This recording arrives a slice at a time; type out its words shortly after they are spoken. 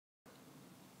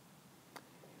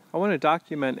I want to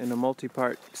document in a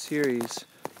multi-part series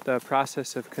the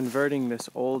process of converting this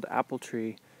old apple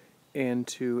tree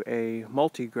into a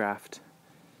multi-graft.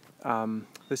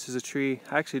 This is a tree,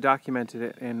 I actually documented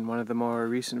it in one of the more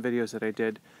recent videos that I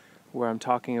did, where I'm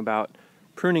talking about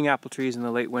pruning apple trees in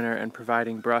the late winter and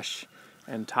providing brush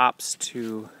and tops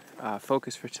to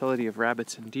focus fertility of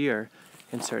rabbits and deer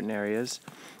in certain areas.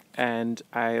 And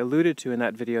I alluded to in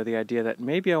that video the idea that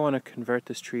maybe I want to convert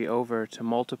this tree over to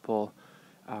multiple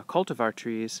cultivar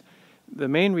trees. The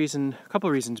main reason, a couple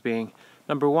reasons being,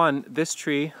 number one, this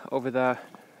tree, over the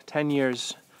 10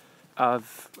 years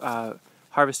of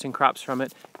harvesting crops from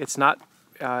it, it's not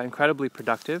incredibly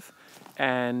productive,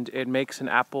 and it makes an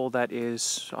apple that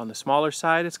is on the smaller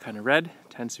side. It's kind of red,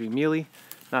 tends to be mealy,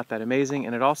 not that amazing,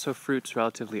 and it also fruits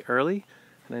relatively early.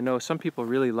 And I know some people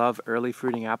really love early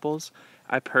fruiting apples.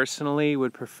 I personally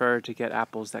would prefer to get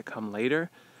apples that come later.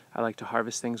 I like to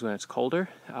harvest things when it's colder.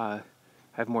 I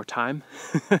have more time.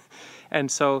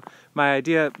 And so my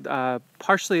idea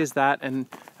partially is that, and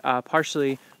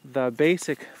partially the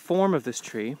basic form of this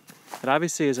tree. It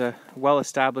obviously is a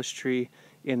well-established tree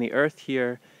in the earth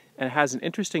here, and it has an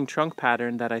interesting trunk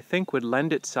pattern that I think would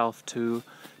lend itself to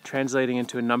translating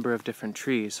into a number of different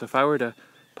trees. So if I were to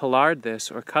pollard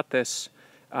this or cut this,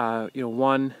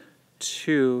 1,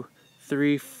 2,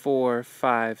 3, 4,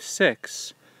 5,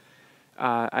 6,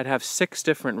 I'd have 6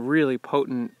 different really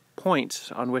potent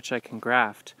points on which I can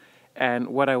graft. And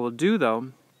what I will do,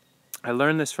 though, I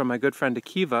learned this from my good friend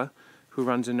Akiva, who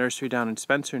runs a nursery down in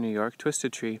Spencer, New York,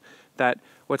 Twisted Tree, that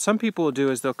what some people will do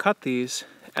is they'll cut these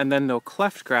and then they'll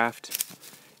cleft graft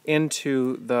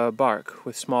into the bark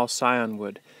with small scion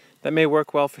wood. That may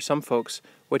work well for some folks.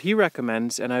 What he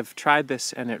recommends, and I've tried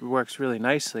this and it works really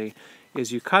nicely,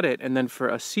 is you cut it and then for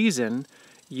a season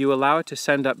you allow it to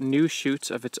send up new shoots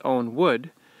of its own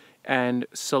wood and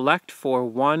select for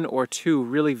 1 or 2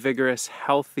 really vigorous,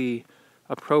 healthy,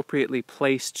 appropriately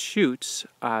placed shoots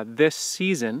this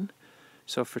season.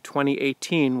 So for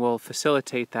 2018 we'll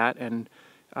facilitate that and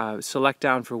select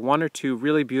down for 1 or 2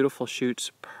 really beautiful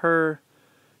shoots per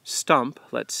stump,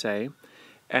 let's say,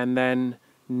 and then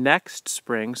next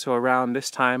spring, so around this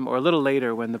time or a little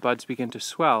later when the buds begin to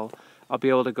swell, I'll be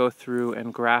able to go through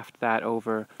and graft that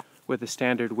over with a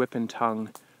standard whip and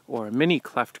tongue or a mini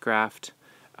cleft graft,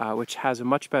 which has a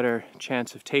much better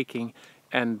chance of taking,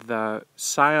 and the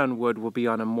scion wood will be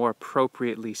on a more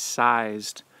appropriately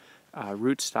sized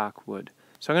rootstock wood.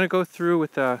 So I'm going to go through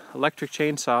with the electric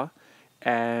chainsaw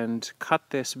and cut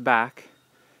this back,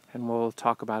 and we'll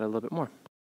talk about it a little bit more.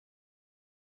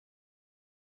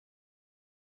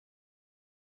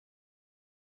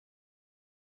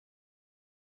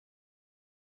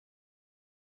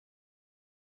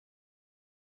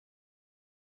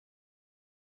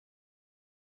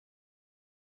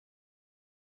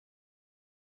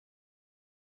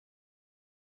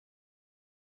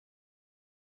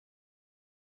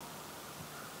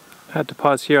 I had to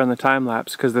pause here on the time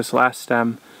lapse because this last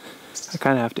stem I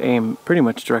kind of have to aim pretty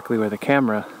much directly where the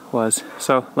camera was.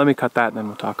 So let me cut that and then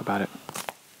we'll talk about it.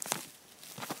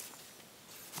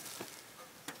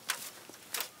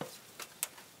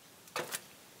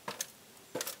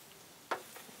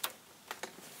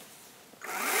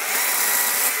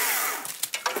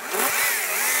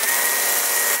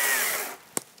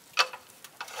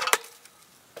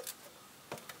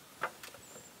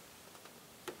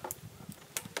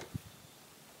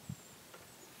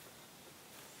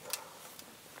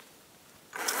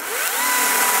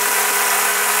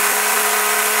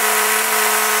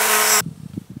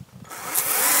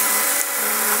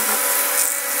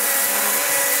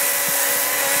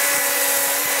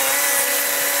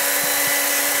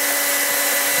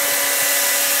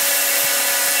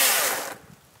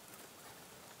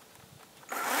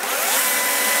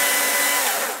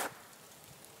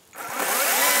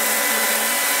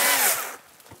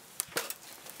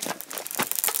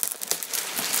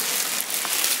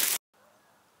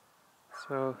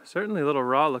 So certainly a little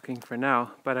raw looking for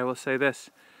now, but I will say this,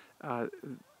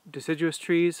 deciduous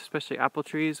trees, especially apple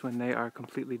trees, when they are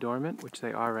completely dormant, which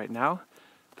they are right now,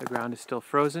 the ground is still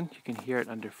frozen, you can hear it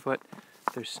underfoot,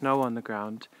 there's snow on the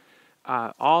ground,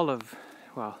 the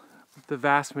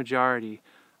vast majority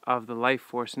of the life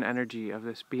force and energy of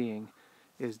this being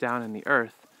is down in the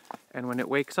earth, and when it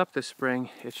wakes up this spring,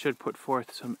 it should put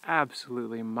forth some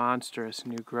absolutely monstrous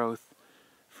new growth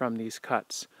from these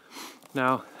cuts.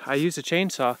 Now, I used a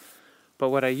chainsaw,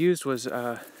 but what I used was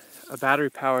a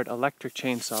battery-powered electric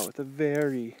chainsaw with a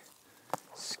very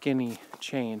skinny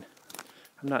chain.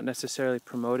 I'm not necessarily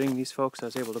promoting these folks. I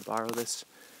was able to borrow this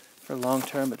for long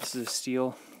term, but this is a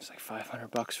steal. It's like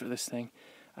 $500 for this thing.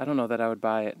 I don't know that I would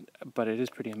buy it, but it is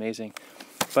pretty amazing.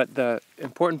 But the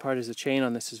important part is the chain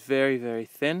on this is very, very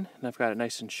thin, and I've got it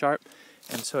nice and sharp,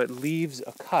 and so it leaves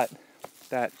a cut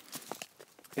that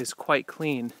is quite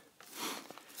clean.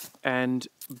 And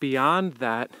beyond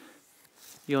that,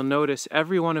 you'll notice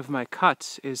every one of my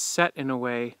cuts is set in a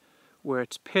way where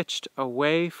it's pitched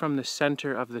away from the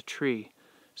center of the tree.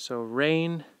 So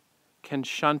rain can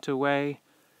shunt away,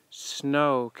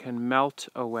 snow can melt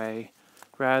away,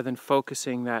 rather than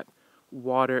focusing that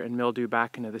water and mildew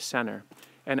back into the center.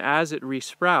 And as it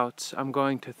resprouts, I'm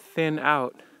going to thin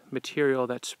out material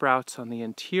that sprouts on the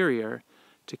interior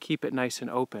to keep it nice and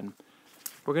open.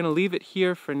 We're going to leave it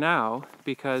here for now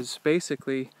because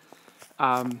basically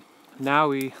now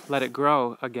we let it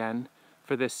grow again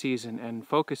for this season and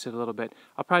focus it a little bit.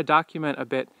 I'll probably document a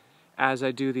bit as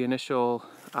I do the initial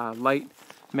light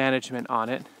management on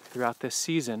it throughout this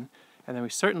season, and then we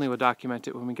certainly will document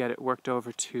it when we get it worked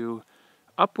over to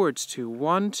upwards to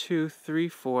 1, 2, 3,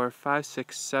 4, 5,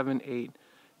 6, 7, 8,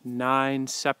 9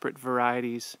 separate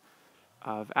varieties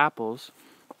of apples.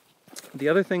 The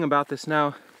other thing about this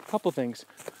now, a couple things.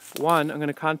 One, I'm going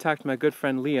to contact my good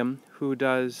friend Liam, who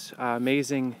does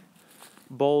amazing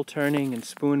bowl turning and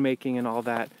spoon making and all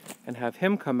that, and have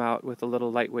him come out with a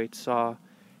little lightweight saw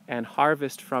and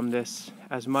harvest from this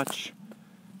as much.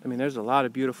 I mean, there's a lot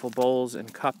of beautiful bowls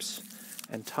and cups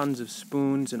and tons of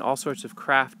spoons and all sorts of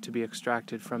craft to be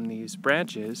extracted from these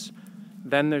branches.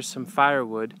 Then there's some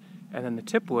firewood, and then the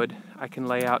tip wood I can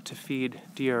lay out to feed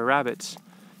deer or rabbits,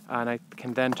 and I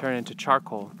can then turn into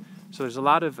charcoal. So there's a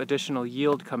lot of additional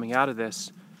yield coming out of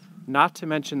this, not to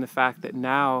mention the fact that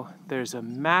now there's a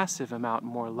massive amount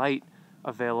more light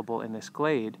available in this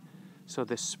glade. So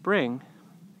this spring,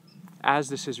 as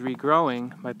this is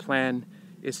regrowing, my plan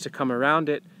is to come around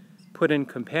it, put in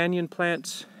companion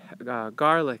plants,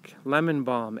 garlic, lemon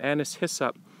balm, anise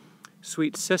hyssop,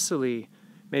 sweet cicely,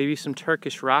 maybe some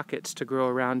Turkish rockets to grow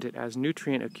around it as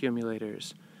nutrient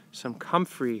accumulators, some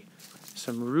comfrey,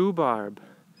 some rhubarb,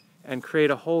 and create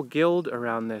a whole guild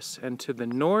around this. And to the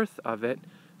north of it,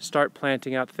 start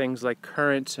planting out things like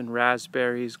currants and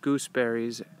raspberries,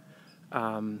 gooseberries,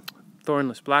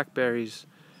 thornless blackberries,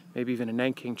 maybe even a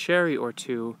Nanking cherry or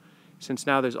two, since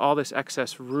now there's all this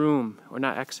excess room, or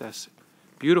not excess,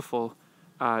 beautiful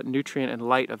nutrient and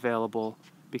light available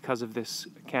because of this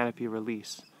canopy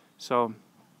release. So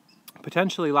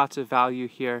potentially lots of value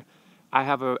here. I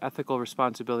have an ethical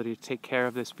responsibility to take care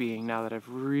of this being now that I've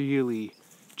really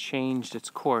changed its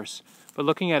course. But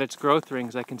looking at its growth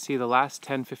rings, I can see the last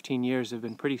 10-15 years have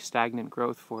been pretty stagnant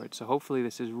growth for it. So hopefully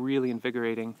this is really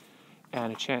invigorating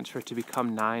and a chance for it to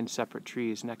become 9 separate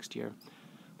trees next year.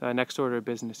 The next order of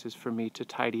business is for me to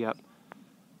tidy up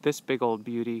this big old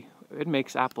beauty. It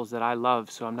makes apples that I love,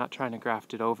 so I'm not trying to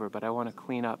graft it over, but I want to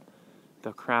clean up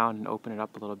the crown and open it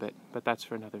up a little bit. But that's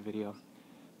for another video.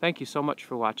 Thank you so much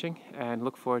for watching, and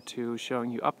look forward to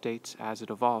showing you updates as it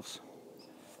evolves.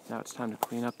 Now it's time to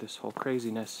clean up this whole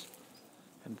craziness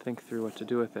and think through what to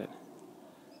do with it.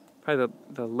 Probably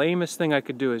the lamest thing I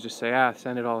could do is just say,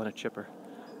 send it all in a chipper.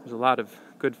 There's a lot of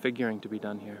good figuring to be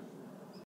done here.